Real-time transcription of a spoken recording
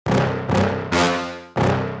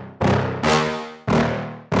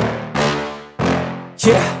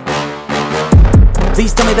Yeah. Please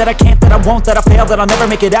tell me that I can't, that I won't, that I fail, that I'll never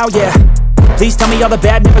make it out, yeah. Please tell me all the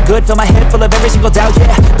bad, never good, fill my head full of every single doubt, yeah.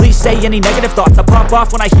 Please say any negative thoughts, I pop off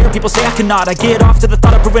when I hear people say I cannot. I get off to the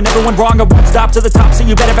thought of proving everyone wrong, I won't stop to the top, so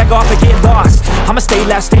you better back off and get lost. I'ma stay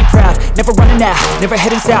loud, stay proud, never running out, never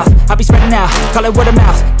heading south. I'll be spreading out, call it word of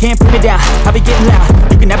mouth, can't put me down, I'll be getting loud.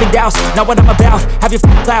 You can have your doubts, not what I'm about, have your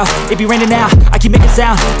cloud, it be raining now. I keep making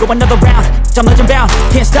sound, go another round, I'm legend bound,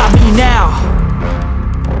 can't stop me now.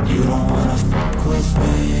 You don't wanna fuck with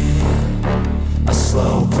me, a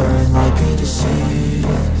slow burn like a disease.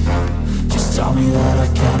 Just tell me that I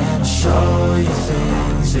can and I'll show you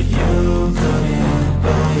things that you couldn't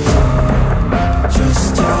believe.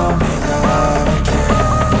 Just tell me that I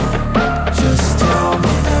can. Just tell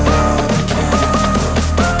me that I can.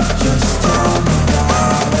 Just tell me that I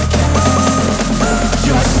can.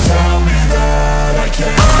 Just tell me that I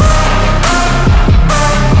can.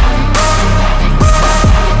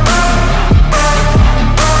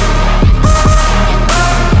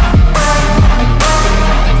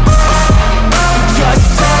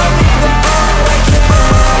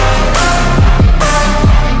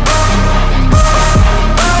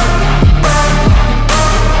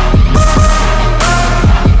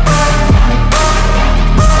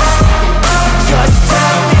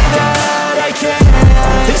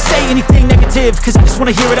 Cause I just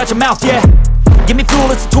wanna hear it out your mouth, yeah. Give me fuel,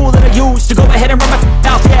 it's a tool that I use to go ahead and run my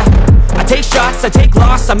mouth, yeah. I take shots, I take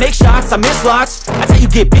loss, I make shots, I miss lots. That's how you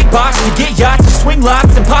get big box, you get yachts, you swing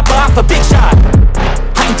lots and pop off a big shot.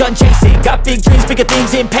 I ain't done chasing, got big dreams, bigger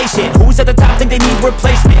things, impatient. Who's at the top think they need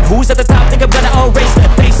replacement? Who's at the top think I'm gonna erase them?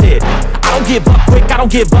 Face it, I don't give up quick, I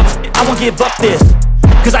don't give up shit, I won't give up this.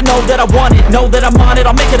 Cause I know that I want it, know that I'm on it,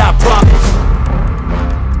 I'll make it, I promise.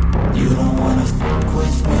 You don't wanna fuck